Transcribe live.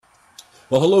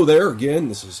Well, hello there again.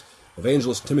 This is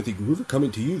Evangelist Timothy Groover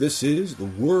coming to you. This is the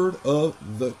Word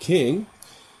of the King.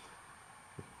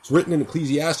 It's written in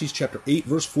Ecclesiastes chapter 8,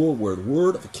 verse 4, where the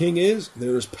word of the king is,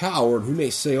 there is power, and who may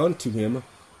say unto him,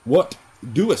 what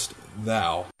doest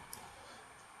thou?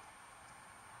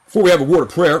 Before we have a word of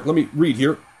prayer, let me read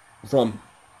here from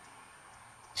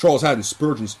Charles Haddon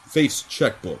Spurgeon's Faith's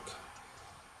Checkbook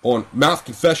on mouth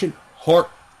confession, heart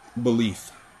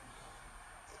belief.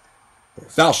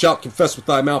 If thou shalt confess with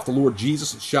thy mouth the Lord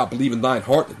Jesus, and shalt believe in thine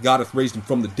heart that God hath raised him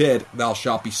from the dead, thou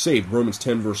shalt be saved. Romans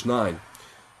 10, verse 9.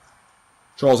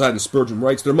 Charles Haddon Spurgeon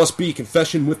writes, there must be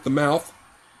confession with the mouth.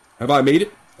 Have I made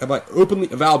it? Have I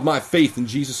openly avowed my faith in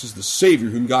Jesus as the Savior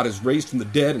whom God has raised from the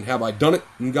dead, and have I done it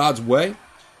in God's way?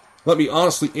 Let me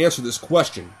honestly answer this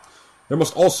question. There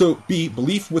must also be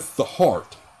belief with the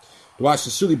heart. Do I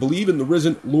sincerely believe in the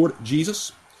risen Lord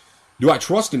Jesus? Do I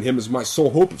trust in him as my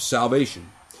sole hope of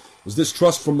salvation? Is this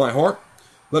trust from my heart?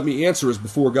 Let me answer as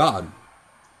before God.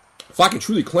 If I can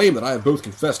truly claim that I have both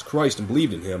confessed Christ and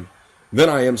believed in him, then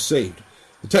I am saved.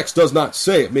 The text does not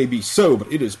say it may be so,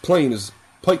 but it is plain as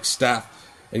pike staff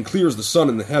and clear as the sun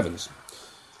in the heavens.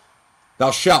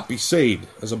 Thou shalt be saved.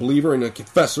 As a believer and a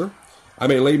confessor, I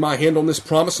may lay my hand on this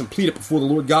promise and plead it before the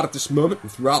Lord God at this moment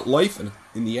and throughout life and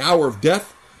in the hour of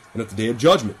death and at the day of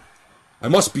judgment. I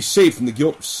must be saved from the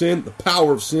guilt of sin, the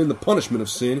power of sin, the punishment of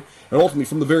sin, and ultimately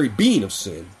from the very being of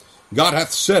sin. God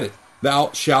hath said it,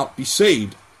 thou shalt be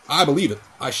saved. I believe it.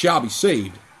 I shall be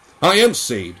saved. I am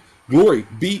saved. Glory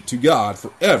be to God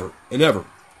forever and ever.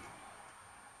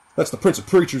 That's the Prince of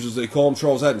Preachers, as they call him,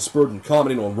 Charles Haddon Spurgeon,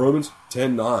 commenting on Romans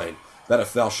 10:9. That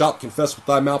if thou shalt confess with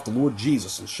thy mouth the Lord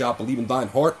Jesus, and shalt believe in thine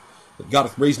heart that God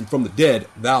hath raised him from the dead,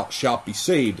 thou shalt be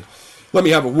saved. Let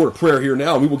me have a word of prayer here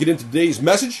now, and we will get into today's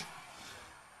message.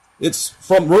 It's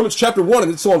from Romans chapter 1,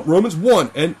 and it's on Romans 1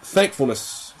 and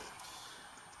thankfulness.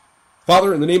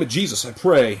 Father, in the name of Jesus, I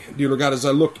pray, dear Lord God, as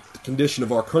I look at the condition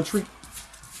of our country,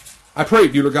 I pray,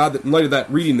 dear Lord God, that in light of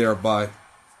that reading there by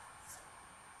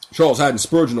Charles Haddon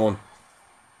Spurgeon on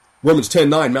Romans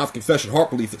 10:9, mouth confession,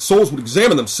 heart belief, that souls would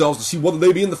examine themselves to see whether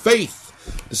they be in the faith,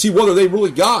 to see whether they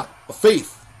really got a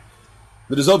faith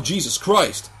that is of Jesus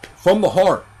Christ, from the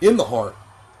heart, in the heart,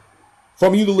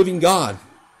 from you, the living God,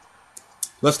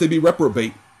 lest they be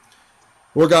reprobate.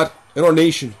 Lord God, in our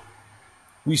nation,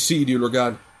 we see, dear Lord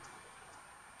God,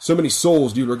 so many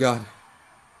souls, dear Lord God,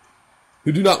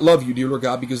 who do not love you, dear Lord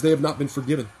God, because they have not been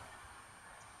forgiven.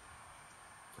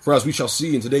 For as we shall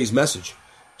see in today's message,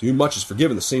 to whom much is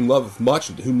forgiven, the same loveth much,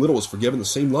 and to whom little is forgiven, the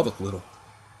same loveth little.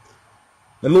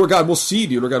 And Lord God, we'll see,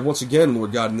 dear Lord God, once again,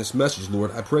 Lord God, in this message, Lord,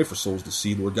 I pray for souls to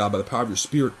see, Lord God, by the power of your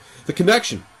Spirit, the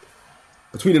connection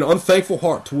between an unthankful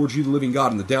heart towards you, the living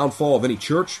God, and the downfall of any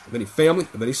church, of any family,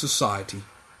 of any society.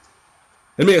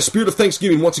 And may a spirit of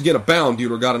thanksgiving once again abound, dear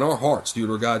Lord God, in our hearts, dear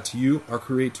Lord God, to you, our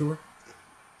Creator.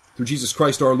 Through Jesus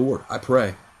Christ our Lord, I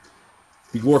pray.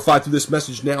 Be glorified through this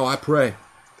message now, I pray.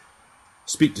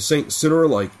 Speak to saint and sinner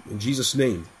alike, in Jesus'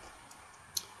 name.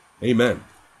 Amen.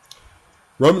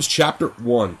 Romans chapter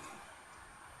 1.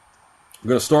 I'm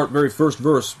going to start very first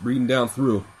verse, reading down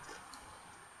through.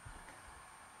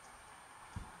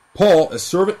 Paul, a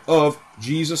servant of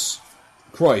Jesus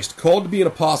Christ, called to be an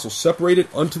apostle, separated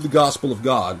unto the gospel of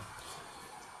God,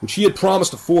 which he had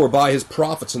promised afore by his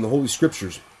prophets in the Holy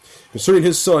Scriptures, concerning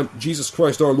his Son, Jesus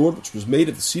Christ our Lord, which was made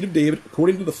of the seed of David,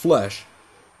 according to the flesh,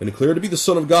 and declared to be the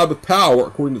Son of God with power,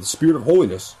 according to the Spirit of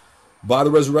holiness, by the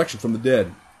resurrection from the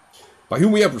dead, by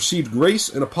whom we have received grace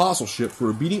and apostleship for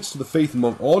obedience to the faith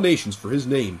among all nations for his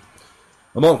name,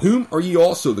 among whom are ye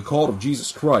also the called of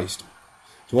Jesus Christ.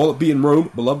 To all that be in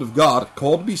Rome, beloved of God,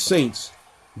 called to be saints,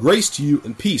 grace to you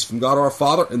and peace from God our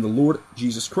Father and the Lord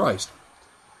Jesus Christ.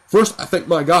 First, I thank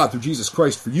my God through Jesus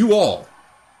Christ for you all.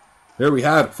 There we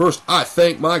have it. First, I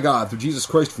thank my God through Jesus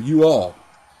Christ for you all,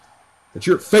 that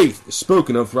your faith is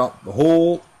spoken of throughout the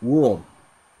whole world.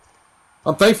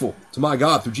 I'm thankful to my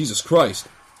God through Jesus Christ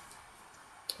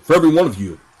for every one of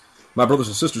you, my brothers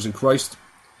and sisters in Christ,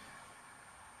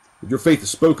 that your faith is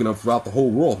spoken of throughout the whole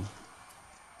world.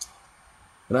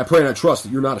 And I pray and I trust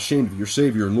that you're not ashamed of your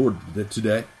Savior and Lord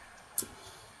today.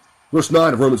 Verse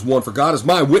 9 of Romans 1, for God is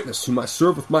my witness, whom I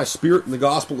serve with my spirit in the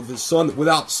gospel of his Son, that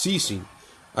without ceasing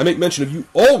I make mention of you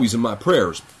always in my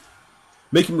prayers,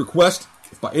 making request,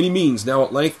 if by any means now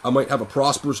at length I might have a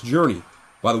prosperous journey,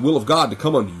 by the will of God to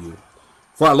come unto you.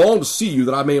 For I long to see you,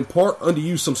 that I may impart unto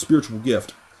you some spiritual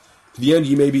gift, to the end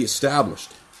ye may be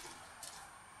established.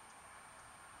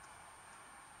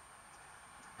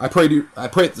 I pray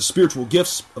that the spiritual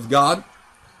gifts of God,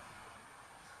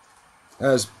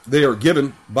 as they are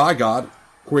given by God,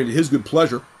 according to his good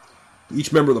pleasure, to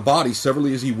each member of the body,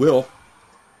 severally as he will,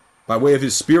 by way of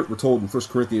his Spirit, we're told in 1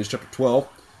 Corinthians chapter 12.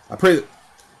 I pray that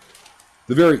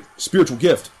the very spiritual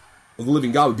gift of the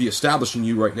living God would be established in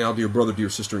you right now, dear brother, dear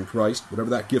sister in Christ, whatever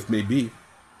that gift may be.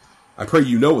 I pray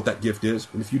you know what that gift is,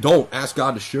 and if you don't, ask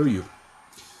God to show you,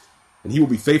 and he will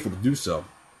be faithful to do so.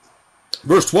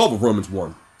 Verse 12 of Romans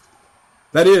 1.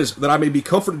 That is, that I may be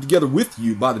comforted together with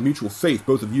you by the mutual faith,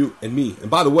 both of you and me. And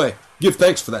by the way, give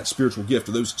thanks for that spiritual gift,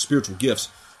 or those spiritual gifts,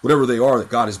 whatever they are that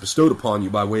God has bestowed upon you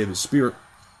by way of his Spirit.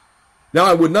 Now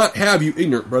I would not have you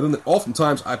ignorant, brethren, that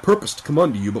oftentimes I purposed to come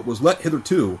unto you, but was let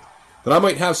hitherto, that I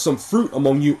might have some fruit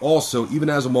among you also, even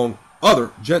as among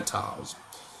other Gentiles.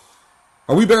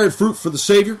 Are we bearing fruit for the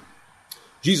Savior?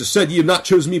 Jesus said, Ye have not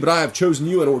chosen me, but I have chosen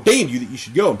you and ordained you that you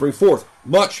should go and bring forth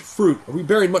much fruit. Are we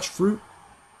bearing much fruit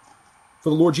for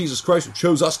the Lord Jesus Christ, who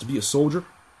chose us to be a soldier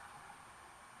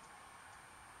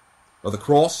of the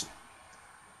cross?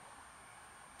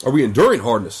 Are we enduring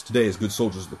hardness today as good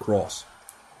soldiers of the cross?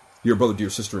 Dear brother, dear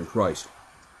sister in Christ.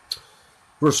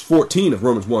 Verse 14 of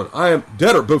Romans 1. I am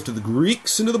debtor both to the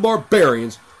Greeks and to the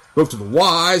barbarians, both to the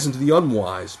wise and to the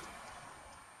unwise.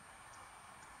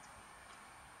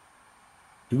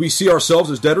 Do we see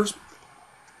ourselves as debtors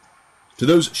to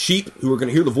those sheep who are going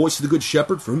to hear the voice of the good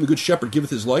shepherd, for whom the good shepherd giveth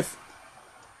his life?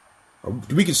 Or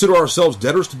do we consider ourselves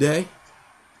debtors today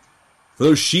for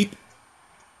those sheep,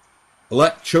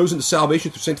 elect, chosen to salvation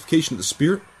through sanctification of the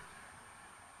Spirit,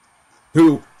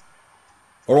 who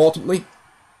are ultimately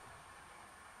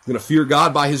going to fear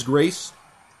God by his grace,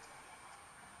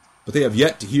 but they have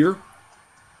yet to hear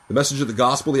the message of the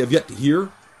gospel? They have yet to hear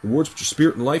the words which are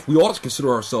spirit and life. We ought to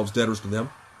consider ourselves debtors to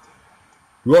them.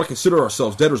 We ought to consider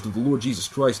ourselves debtors to the Lord Jesus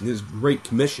Christ and his great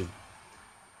commission,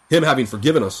 him having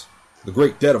forgiven us the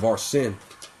great debt of our sin.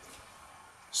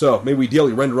 So may we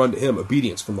daily render unto him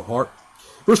obedience from the heart.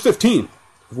 Verse 15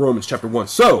 of Romans chapter 1.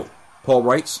 So, Paul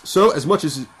writes, so as much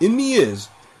as in me is,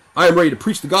 I am ready to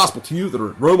preach the gospel to you that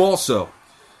are at Rome also.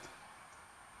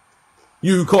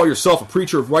 You who call yourself a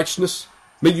preacher of righteousness,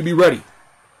 may you be ready,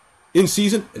 in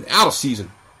season and out of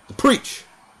season, to preach.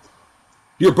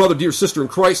 Dear brother, dear sister in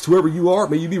Christ, whoever you are,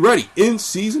 may you be ready, in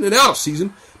season and out of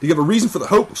season, to give a reason for the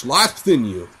hope which lies within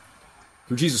you,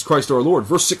 through Jesus Christ our Lord.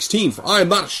 Verse 16, for I am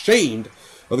not ashamed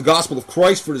of the gospel of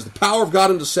Christ, for it is the power of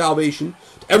God unto salvation,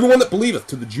 to everyone that believeth,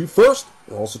 to the Jew first,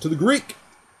 and also to the Greek.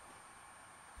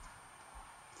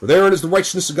 For therein is the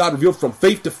righteousness of God revealed from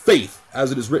faith to faith,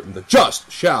 as it is written, the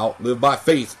just shall live by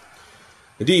faith.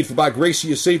 Indeed, for by grace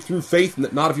ye are saved through faith, and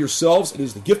that not of yourselves, it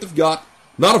is the gift of God,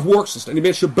 not of works, lest any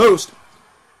man should boast.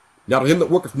 Now to him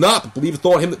that worketh not, but believeth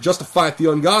on him that justifieth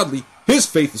the ungodly, his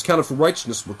faith is counted for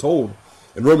righteousness, we're told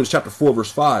in Romans chapter 4,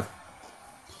 verse 5.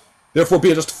 Therefore,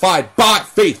 being justified by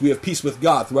faith, we have peace with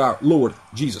God through our Lord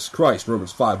Jesus Christ,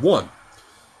 Romans 5:1.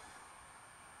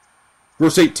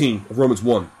 Verse 18 of Romans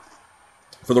 1.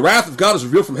 For the wrath of God is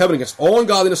revealed from heaven against all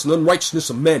ungodliness and unrighteousness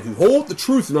of men, who hold the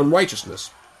truth in unrighteousness.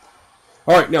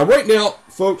 All right, right now,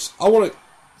 folks, I want to,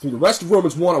 through the rest of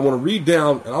Romans 1, I want to read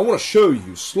down, and I want to show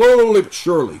you, slowly but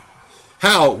surely,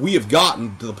 how we have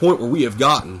gotten to the point where we have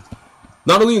gotten,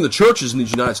 not only in the churches in the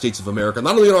United States of America,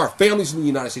 not only in our families in the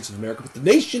United States of America, but the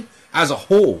nation as a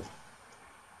whole.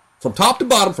 From top to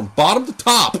bottom, from bottom to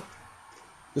top,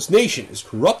 this nation is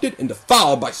corrupted and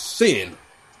defiled by sin.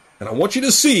 And I want you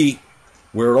to see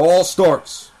where it all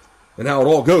starts and how it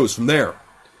all goes from there.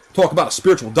 Talk about a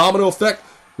spiritual domino effect.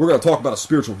 We're going to talk about a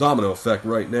spiritual domino effect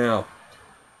right now.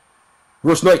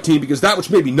 Verse 19, because that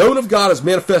which may be known of God is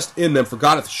manifest in them, for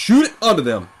God hath shewed it unto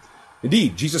them.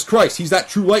 Indeed, Jesus Christ, he's that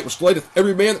true light which lighteth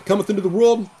every man that cometh into the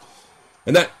world.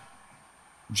 And that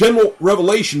general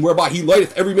revelation whereby he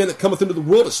lighteth every man that cometh into the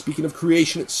world is speaking of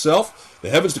creation itself.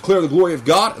 The heavens declare the glory of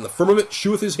God, and the firmament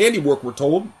sheweth his handiwork, we're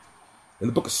told in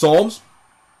the book of Psalms.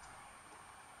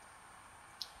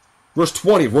 Verse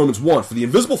 20 of Romans 1, for the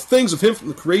invisible things of him from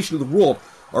the creation of the world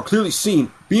are clearly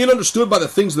seen, being understood by the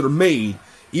things that are made,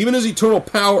 even his eternal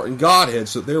power and Godhead,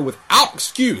 so that they are without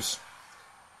excuse.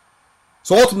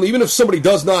 So ultimately, even if somebody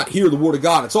does not hear the word of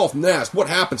God, it's often asked, what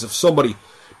happens if somebody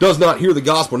does not hear the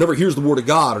gospel, never hears the word of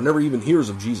God, or never even hears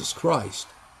of Jesus Christ?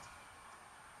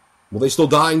 Will they still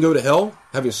die and go to hell,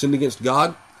 having sinned against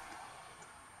God?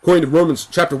 According to Romans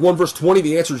chapter 1, verse 20,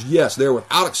 the answer is yes. They are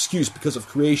without excuse because of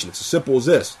creation. It's as simple as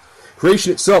this.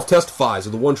 Creation itself testifies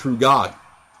of the one true God.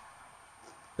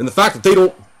 And the fact that they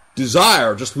don't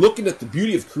desire, just looking at the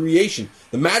beauty of creation,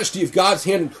 the majesty of God's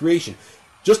hand in creation,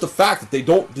 just the fact that they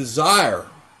don't desire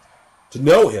to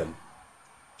know him,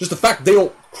 just the fact that they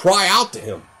don't cry out to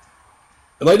him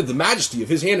in light of the majesty of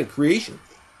his hand in creation,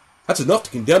 that's enough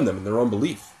to condemn them in their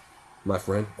unbelief, my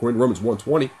friend, according to Romans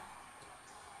 1:20.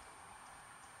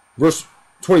 Verse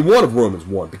 21 of Romans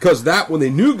 1, because that when they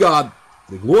knew God,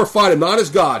 They glorified him not as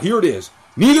God. Here it is.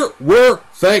 Neither were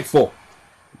thankful.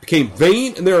 It became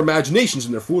vain in their imaginations,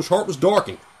 and their foolish heart was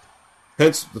darkened.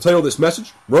 Hence the title of this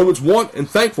message, Romans 1 and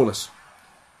Thankfulness.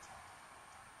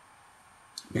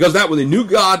 Because that when they knew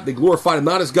God, they glorified him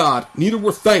not as God. Neither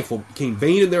were thankful. It became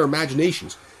vain in their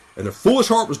imaginations, and their foolish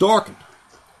heart was darkened.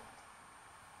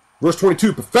 Verse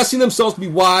 22, professing themselves to be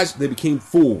wise, they became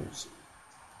fools.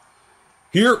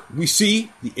 Here we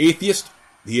see the atheist,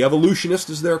 the evolutionist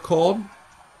as they're called,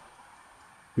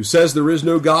 who says there is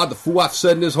no God. The fool hath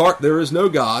said in his heart, there is no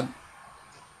God.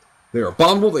 They are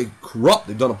abominable, they corrupt,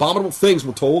 they've done abominable things,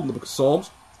 we're told in the book of Psalms.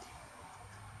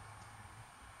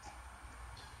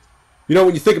 You know,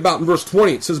 when you think about in verse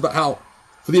 20, it says about how,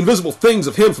 for the invisible things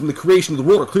of him from the creation of the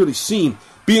world are clearly seen,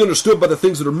 being understood by the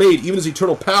things that are made, even his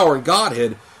eternal power and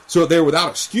Godhead, so that they are without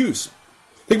excuse.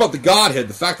 Think about the Godhead,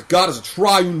 the fact that God is a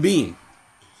triune being.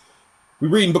 We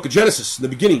read in the book of Genesis, in the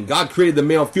beginning, God created the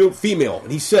male and female,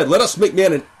 and he said, let us make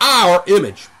man in our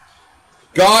image.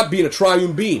 God being a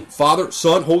triune being, Father,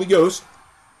 Son, Holy Ghost,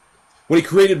 when he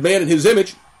created man in his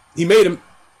image, he made him,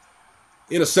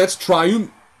 in a sense,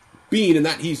 triune being in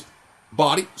that he's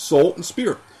body, soul, and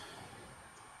spirit.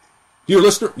 Dear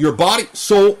listener, your body,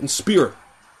 soul, and spirit.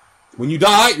 When you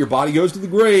die, your body goes to the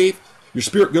grave, your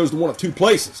spirit goes to one of two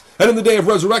places. And in the day of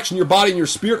resurrection, your body and your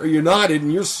spirit are united,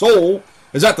 and your soul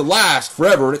is at the last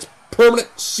forever in its permanent,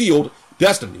 sealed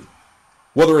destiny,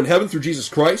 whether in heaven through Jesus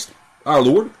Christ, our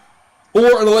Lord,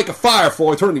 or in the lake of fire for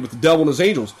all eternity with the devil and his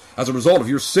angels as a result of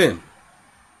your sin.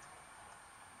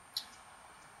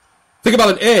 Think about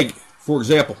an egg, for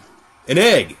example. An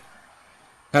egg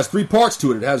has three parts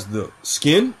to it. It has the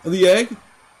skin of the egg,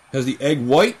 has the egg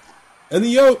white, and the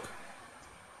yolk.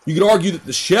 You could argue that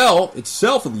the shell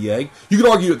itself of the egg, you could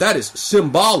argue that that is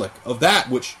symbolic of that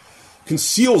which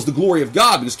conceals the glory of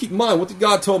God. Because keep in mind, what did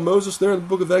God tell Moses there in the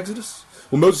book of Exodus?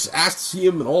 When Moses asked to see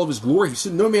him in all of his glory, he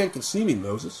said, no man can see me,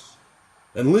 Moses,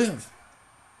 and live.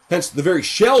 Hence, the very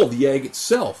shell of the egg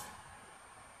itself,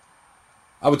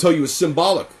 I would tell you, is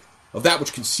symbolic of that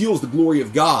which conceals the glory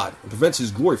of God and prevents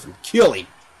his glory from killing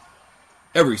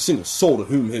every single soul to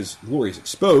whom his glory is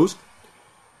exposed.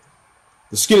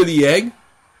 The skin of the egg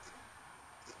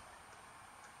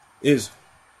is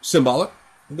symbolic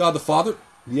of God the Father.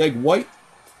 The egg white,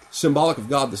 symbolic of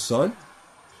God the Son.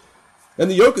 And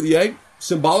the yolk of the egg,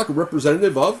 symbolic or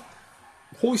representative of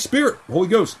the Holy Spirit, the Holy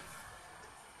Ghost.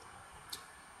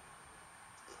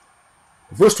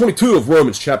 Verse 22 of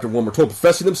Romans chapter 1, we're told,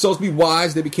 professing themselves to be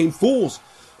wise, they became fools.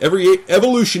 Every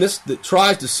evolutionist that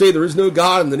tries to say there is no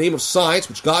God in the name of science,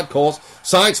 which God calls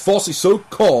science falsely so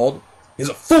called, is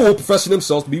a fool professing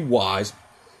themselves to be wise.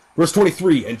 Verse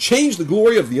 23, and change the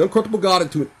glory of the uncorruptible God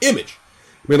into an image,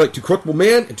 made like to corruptible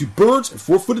man, and to birds, and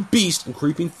four-footed beasts, and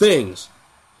creeping things.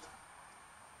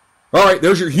 All right,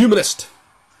 there's your humanist.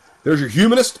 There's your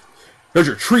humanist. There's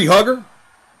your tree hugger.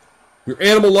 Your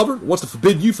animal lover who wants to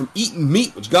forbid you from eating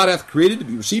meat which God hath created to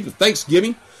be received with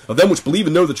thanksgiving of them which believe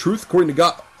and know the truth, according to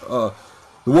God,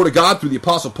 the word of God through the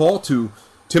Apostle Paul to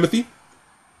Timothy.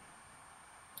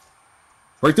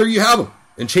 Right there you have them.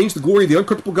 And change the glory of the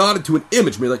uncorruptible God into an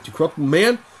image made like to corruptible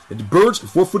man, and to birds, and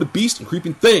four-footed beasts, and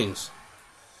creeping things.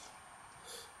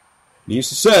 Needless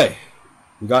to say,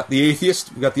 we got the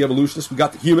atheist, we got the evolutionist, we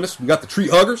got the humanist, we got the tree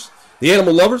huggers, the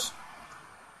animal lovers,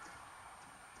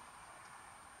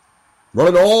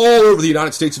 running all over the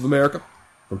United States of America,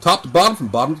 from top to bottom, from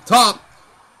bottom to top.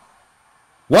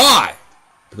 Why?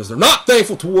 Because they're not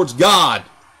thankful towards God.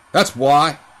 That's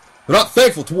why. They're not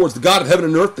thankful towards the God of heaven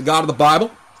and earth, the God of the Bible.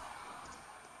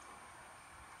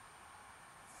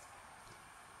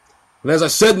 And as I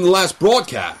said in the last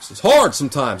broadcast, it's hard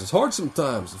sometimes. It's hard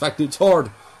sometimes. In fact, it's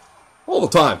hard all the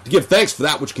time to give thanks for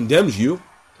that which condemns you.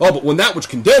 Oh, but when that which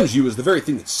condemns you is the very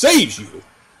thing that saves you,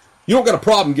 you don't got a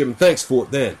problem giving thanks for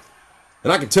it then.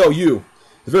 And I can tell you,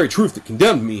 the very truth that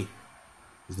condemned me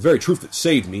is the very truth that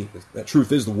saved me. That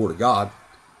truth is the Word of God.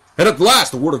 And at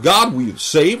last, the Word of God will either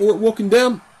save or it will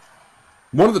condemn.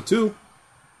 One of the two.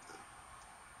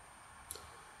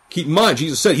 Keep in mind,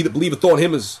 Jesus said, he that believeth on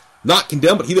him is not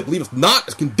condemned, but he that believeth not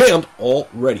is condemned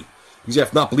already, because ye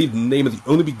have not believed in the name of the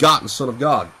only begotten Son of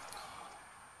God.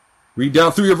 Read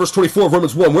down through here, verse 24 of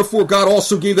Romans 1. Wherefore God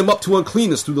also gave them up to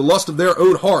uncleanness through the lust of their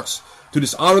own hearts, to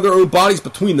dishonor their own bodies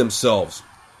between themselves.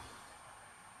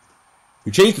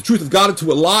 Who changed the truth of God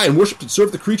into a lie, and worshipped and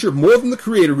served the creature more than the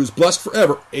Creator, who is blessed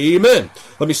forever. Amen.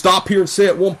 Let me stop here and say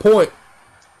at one point,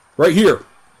 right here.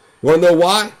 You want to know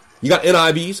why? You got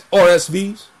NIVs,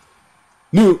 RSVs,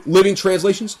 New Living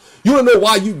Translations. You want to know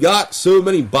why you got so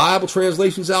many Bible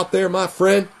translations out there, my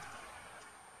friend?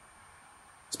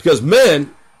 It's because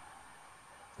men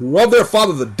who love their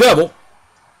father the devil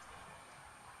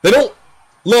They don't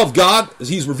love God as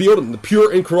he's revealed in the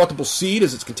pure, incorruptible seed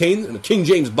as it's contained in the King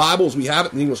James Bible as we have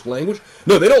it in the English language.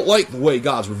 No, they don't like the way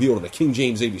God's revealed in the King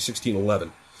James AV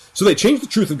 1611. So they change the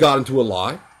truth of God into a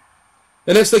lie,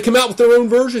 and hence they come out with their own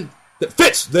version that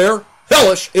fits their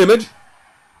hellish image,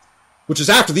 which is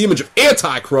after the image of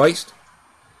Antichrist,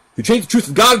 who changed the truth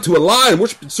of God into a lie and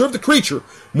worship and serve the creature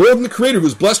more than the Creator who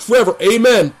is blessed forever.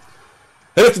 Amen.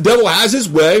 And if the devil has his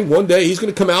way, one day he's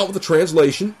going to come out with a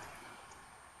translation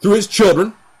through his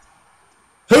children,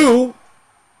 who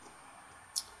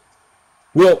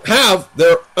will have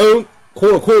their own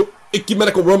quote-unquote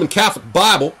ecumenical Roman Catholic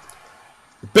Bible.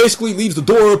 It basically leaves the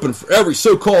door open for every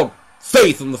so-called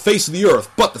faith on the face of the earth,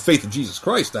 but the faith of Jesus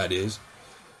Christ, that is.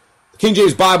 The King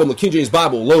James Bible and the King James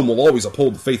Bible alone will always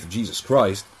uphold the faith of Jesus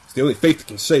Christ. It's the only faith that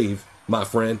can save, my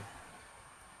friend.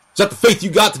 Is that the faith you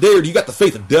got today, or do you got the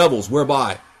faith of devils,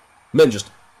 whereby men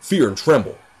just fear and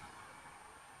tremble?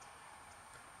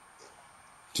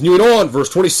 Continuing on, verse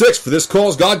 26, for this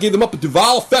cause God gave them up into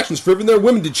vile affections, for even their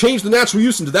women did change the natural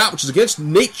use into that which is against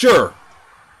nature.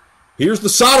 Here's the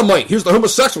sodomite, here's the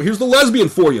homosexual, here's the lesbian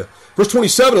for you. Verse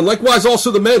 27, and likewise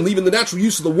also the men, leaving the natural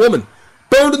use of the woman,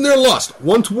 burned in their lust,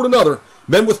 one toward another,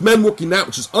 men with men working that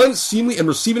which is unseemly, and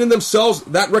receiving in themselves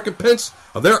that recompense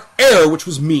of their error which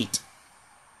was meet.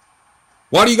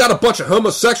 Why do you got a bunch of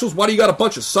homosexuals? Why do you got a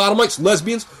bunch of sodomites,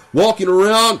 lesbians, walking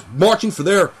around, marching for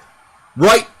their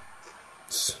right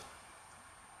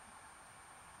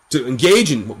to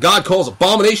engage in what God calls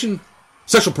abomination,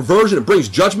 sexual perversion, and brings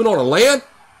judgment on a land?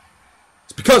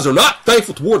 It's because they're not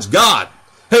thankful towards God.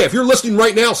 Hey, if you're listening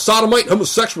right now, sodomite,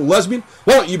 homosexual, lesbian,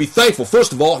 why don't you be thankful,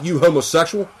 first of all, you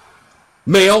homosexual,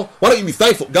 male, why don't you be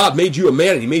thankful God made you a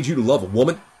man and he made you to love a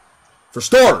woman? For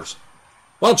starters,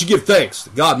 why don't you give thanks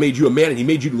that God made you a man and he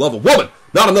made you to love a woman,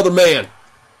 not another man?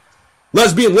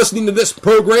 Lesbian listening to this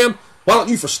program, why don't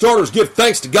you, for starters, give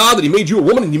thanks to God that he made you a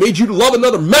woman and he made you to love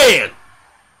another man,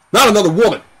 not another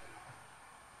woman?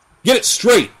 Get it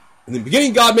straight. In the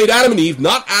beginning, God made Adam and Eve,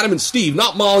 not Adam and Steve,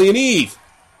 not Molly and Eve.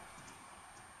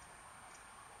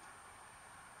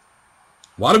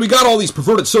 Why do we got all these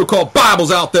perverted so-called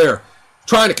Bibles out there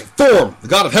trying to conform the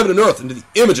God of heaven and earth into the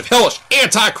image of hellish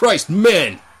Antichrist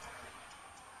men?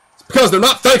 It's because they're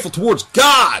not thankful towards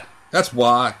God. That's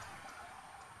why.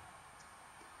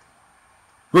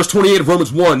 Verse 28 of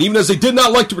Romans 1, even as they did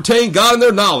not like to retain God in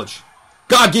their knowledge,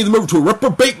 God gave them over to a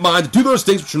reprobate mind to do those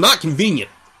things which are not convenient.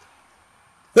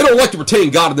 They don't like to retain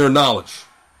God in their knowledge.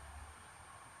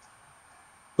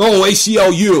 Oh,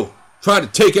 ACLU, trying to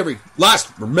take every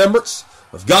last remembrance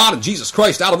of God and Jesus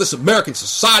Christ out of this American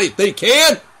society if they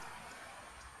can.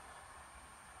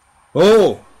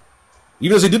 Oh,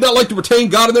 even as they did not like to retain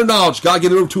God in their knowledge, God gave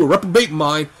them over to a reprobate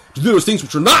mind to do those things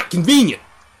which are not convenient.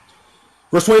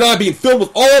 Verse 29, being filled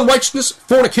with all unrighteousness,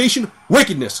 fornication,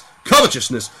 wickedness,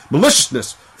 covetousness,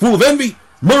 maliciousness, full of envy,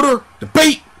 murder,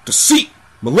 debate, deceit,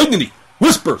 malignity,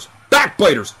 whispers,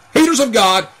 backbiters, haters of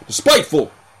God,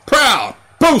 despiteful, proud,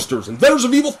 boasters, inventors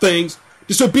of evil things,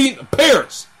 disobedient of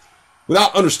parents,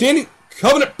 without understanding,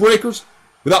 covenant breakers,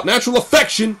 without natural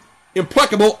affection,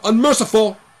 implacable,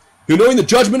 unmerciful, who knowing the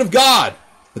judgment of God,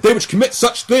 that they which commit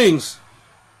such things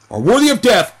are worthy of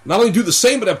death, not only do the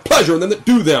same, but have pleasure in them that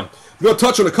do them. I'm going to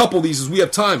touch on a couple of these as we have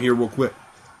time here real quick.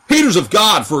 Haters of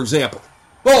God, for example.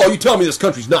 Oh, you tell me this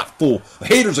country's not full of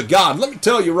haters of God. Let me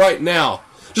tell you right now,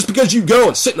 just because you go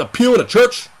and sit in a pew in a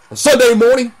church on Sunday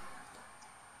morning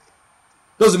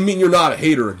doesn't mean you're not a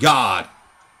hater of God.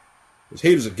 There's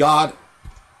haters of God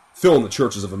filling the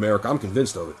churches of America. I'm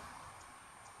convinced of it.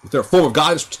 If they're a form of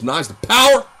godliness which denies the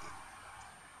power,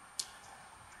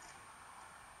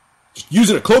 just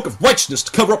using a cloak of righteousness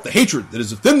to cover up the hatred that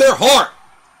is within their heart.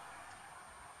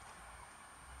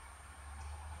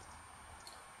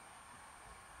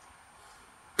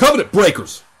 Covenant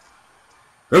breakers.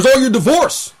 There's all your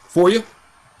divorce for you.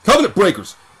 Covenant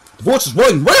breakers. Divorce is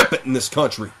running rampant in this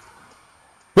country.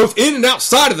 Both in and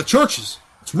outside of the churches.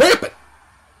 It's rampant.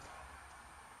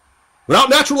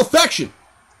 Without natural affection.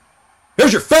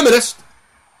 There's your feminist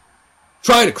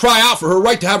trying to cry out for her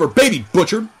right to have her baby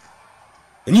butchered.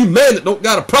 And you men that don't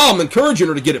got a problem encouraging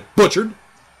her to get it butchered,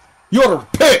 you ought to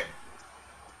repent.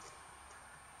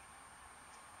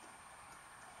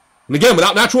 And again,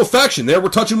 without natural affection, there we're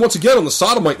touching once again on the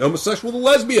sodomite, the homosexual, the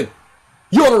lesbian.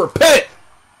 You ought to repent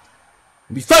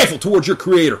and be thankful towards your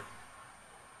Creator.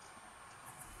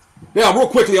 Now, real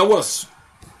quickly, I want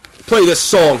to play this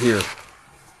song here.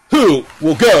 Who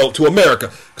will go to America?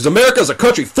 Because America is a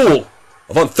country full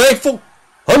of unthankful,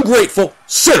 ungrateful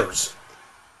sinners,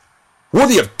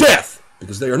 worthy of death,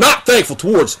 because they are not thankful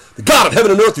towards the God of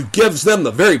heaven and earth who gives them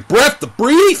the very breath to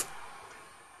breathe.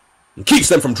 and keeps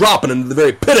them from dropping into the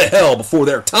very pit of hell before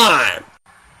their time.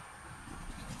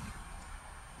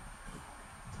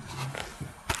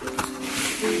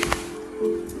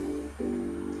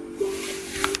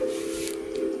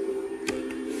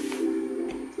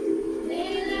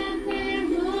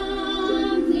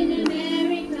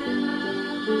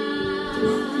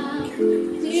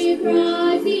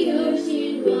 Across the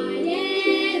ocean wide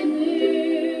and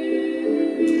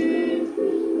blue,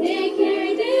 they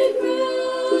carried the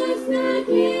cross, not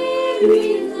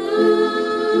carrying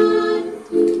life,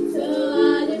 so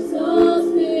other souls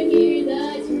could hear the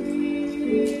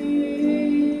truth.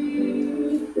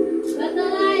 But the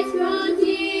lights grown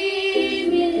dim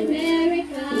in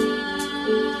America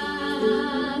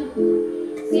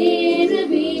seem to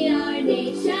be our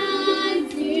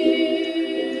nation's due.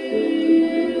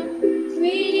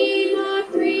 We need more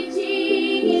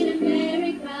preaching in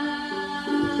America,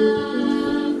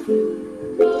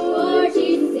 for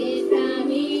Jesus is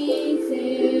coming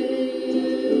soon.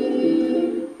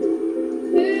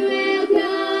 Who will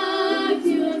come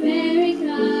to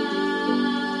America,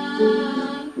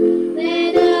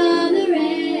 land of the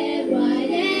red,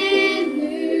 white, and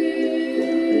blue?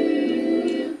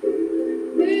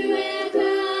 Who will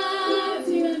come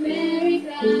to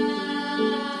America?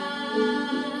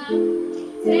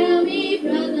 Tell me,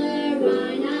 brother,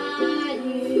 why not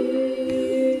you?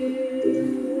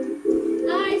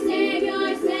 Our Savior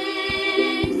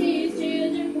sent His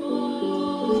children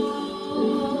forth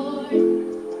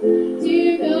to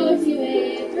go to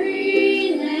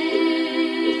every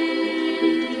land,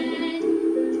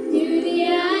 to the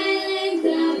islands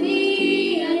of the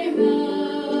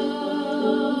uttermost,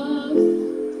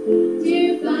 to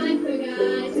find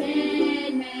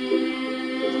forgotten man.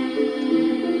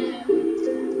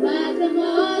 But the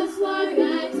most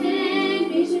forgotten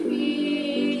mission field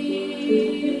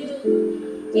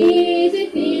is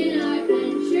within our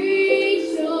country's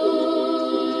shore.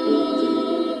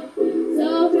 So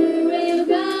who will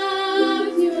go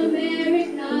to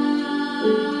America?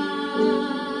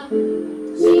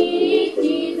 She needs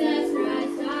Jesus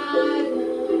Christ our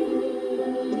Lord.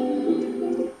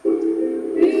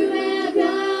 Who will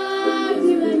go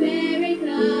to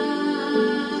America?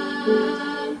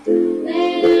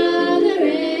 Land of the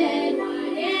red,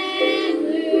 white, and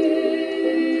blue.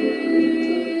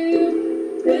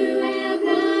 Who will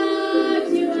go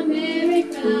to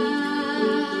America?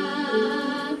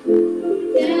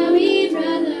 Tell me,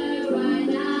 brother, why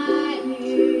not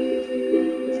you?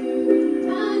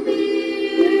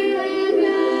 Who will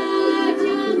go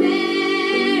to America?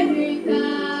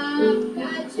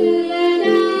 Got to land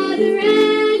of the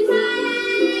red, white,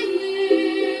 and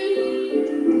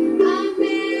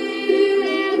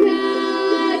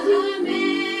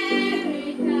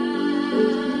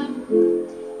blue.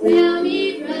 Tell me,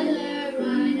 brother,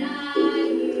 why not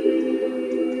you?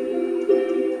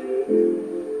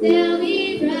 Tell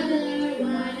me, brother,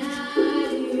 why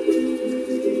not you?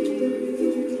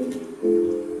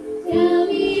 Tell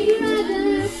me, brother,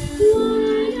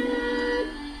 why not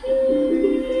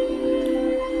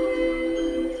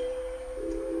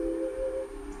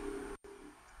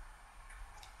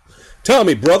Tell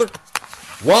me, brother,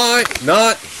 why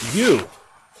not you?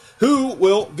 Who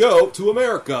will go to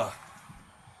America?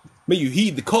 May you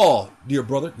heed the call, dear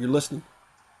brother, you're listening.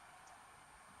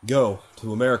 Go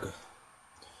to America.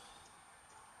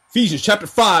 Ephesians chapter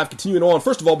 5, continuing on.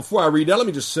 First of all, before I read that, let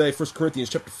me just say 1 Corinthians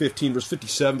chapter 15, verse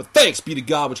 57. But thanks be to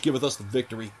God which giveth us the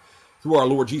victory through our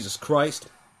Lord Jesus Christ.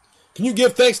 Can you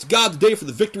give thanks to God today for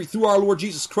the victory through our Lord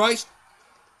Jesus Christ?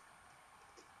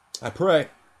 I pray.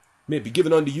 May it be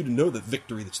given unto you to know the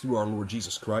victory that's through our Lord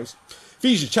Jesus Christ.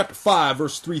 Ephesians chapter 5,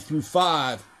 verse 3 through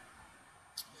 5.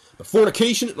 But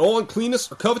fornication and all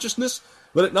uncleanness or covetousness,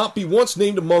 let it not be once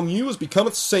named among you as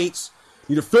becometh saints,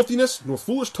 neither filthiness, nor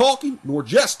foolish talking, nor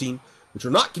jesting, which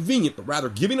are not convenient, but rather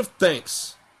giving of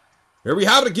thanks. There we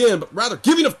have it again, but rather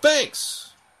giving of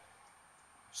thanks.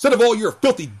 Instead of all your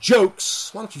filthy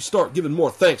jokes, why don't you start giving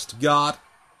more thanks to God?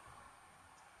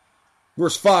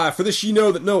 Verse 5, for this ye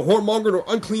know that no whoremonger, nor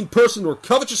unclean person, nor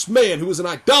covetous man who is an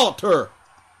idolater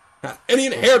hath any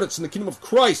inheritance in the kingdom of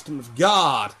Christ and of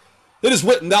God. It is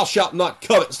written, thou shalt not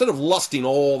covet, instead of lusting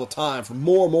all the time for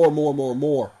more.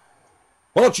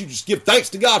 Why don't you just give thanks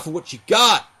to God for what you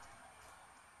got?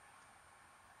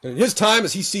 And in His time,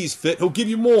 as He sees fit, He'll give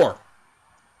you more.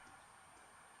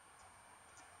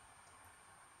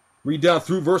 Read down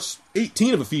through verse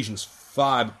 18 of Ephesians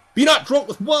 5. Be not drunk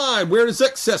with wine, wherein is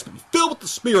excess, but be filled with the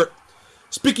Spirit,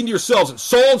 speaking to yourselves in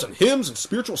psalms and hymns and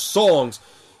spiritual songs,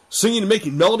 singing and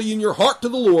making melody in your heart to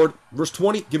the Lord. Verse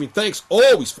 20, giving thanks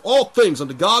always for all things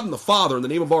unto God and the Father in the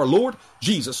name of our Lord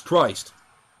Jesus Christ.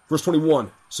 Verse 21,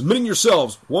 submitting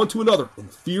yourselves one to another in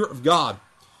the fear of God.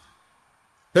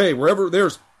 Hey, wherever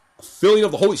there's a filling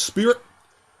of the Holy Spirit,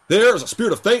 there is a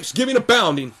spirit of thanksgiving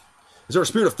abounding. Is there a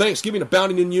spirit of thanksgiving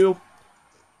abounding in you?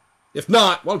 If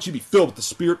not, why don't you be filled with the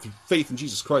Spirit through faith in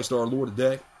Jesus Christ our Lord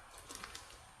today?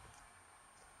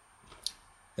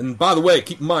 And by the way,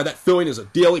 keep in mind that filling is a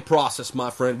daily process, my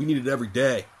friend. We need it every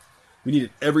day. We need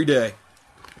it every day.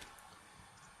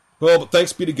 Well, but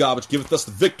thanks be to God, which giveth us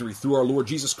the victory through our Lord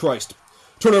Jesus Christ.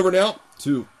 Turn over now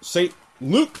to St.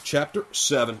 Luke chapter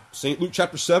 7. St. Luke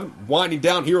chapter 7, winding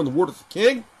down here on the word of the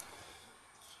King.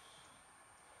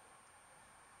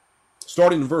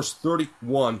 Starting in verse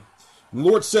 31. And the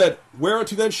Lord said,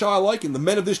 whereunto then shall I liken the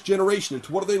men of this generation, and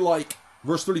to what are they like?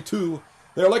 Verse 32,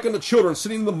 they are like unto children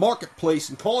sitting in the marketplace,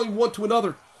 and calling one to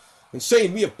another, and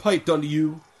saying, we have piped unto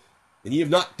you, and ye have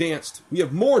not danced. We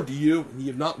have mourned to you, and ye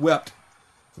have not wept.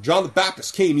 For John the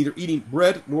Baptist came neither eating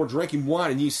bread nor drinking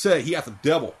wine, and ye say, he hath a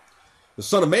devil. The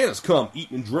Son of Man is come,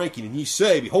 eating and drinking, and ye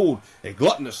say, behold, a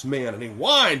gluttonous man, and a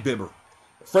wine-bibber,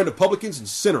 a friend of publicans and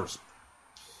sinners.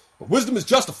 But wisdom is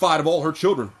justified of all her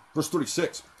children. Verse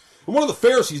 36. And one of the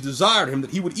Pharisees desired him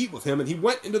that he would eat with him, and he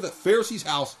went into the Pharisee's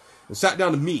house and sat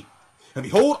down to meat. And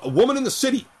behold, a woman in the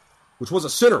city, which was a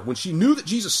sinner, when she knew that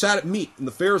Jesus sat at meat in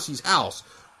the Pharisee's house,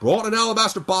 brought an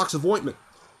alabaster box of ointment,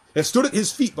 and stood at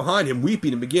his feet behind him,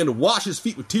 weeping, and began to wash his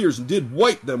feet with tears, and did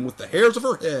wipe them with the hairs of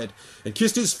her head, and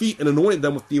kissed his feet, and anointed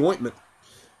them with the ointment.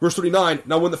 Verse 39,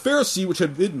 now when the Pharisee which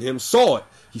had bidden him saw it,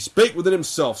 he spake within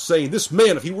himself, saying, this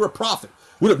man, if he were a prophet,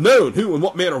 would have known who and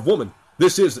what manner of woman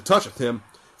this is that toucheth him,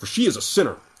 for she is a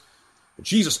sinner. And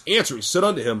Jesus answering said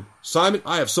unto him, Simon,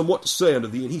 I have somewhat to say unto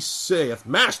thee. And he saith,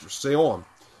 Master, say on.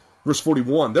 Verse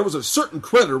 41, there was a certain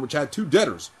creditor which had two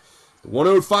debtors. The one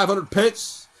owed 500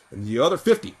 pence, and the other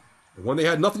 50. And when they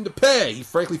had nothing to pay, he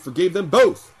frankly forgave them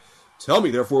both. Tell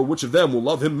me, therefore, which of them will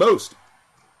love him most?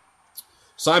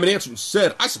 Simon answered and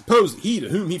said, I suppose that he to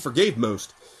whom he forgave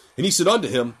most. And he said unto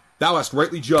him, Thou hast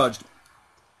rightly judged.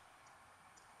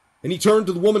 And he turned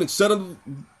to the woman and said unto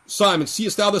Simon,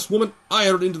 seest thou this woman? I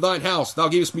entered into thine house. Thou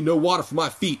gavest me no water for my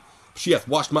feet. She hath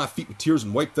washed my feet with tears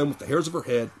and wiped them with the hairs of her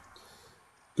head.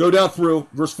 Go down through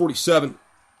verse 47.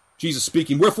 Jesus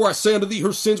speaking, wherefore I say unto thee,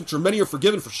 her sins which are many are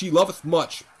forgiven, for she loveth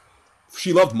much. For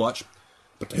she loved much.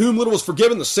 But to whom little is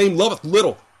forgiven, the same loveth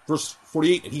little. Verse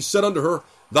 48, and he said unto her,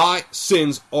 thy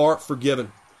sins are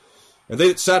forgiven. And they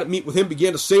that sat at meat with him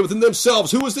began to say within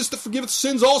themselves, who is this that forgiveth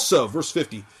sins also? Verse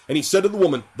 50, and he said to the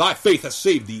woman, thy faith hath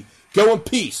saved thee. Go in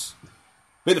peace.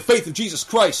 May the faith of Jesus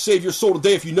Christ save your soul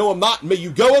today if you know him not, and may you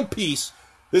go in peace.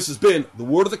 This has been the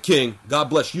word of the King. God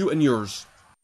bless you and yours.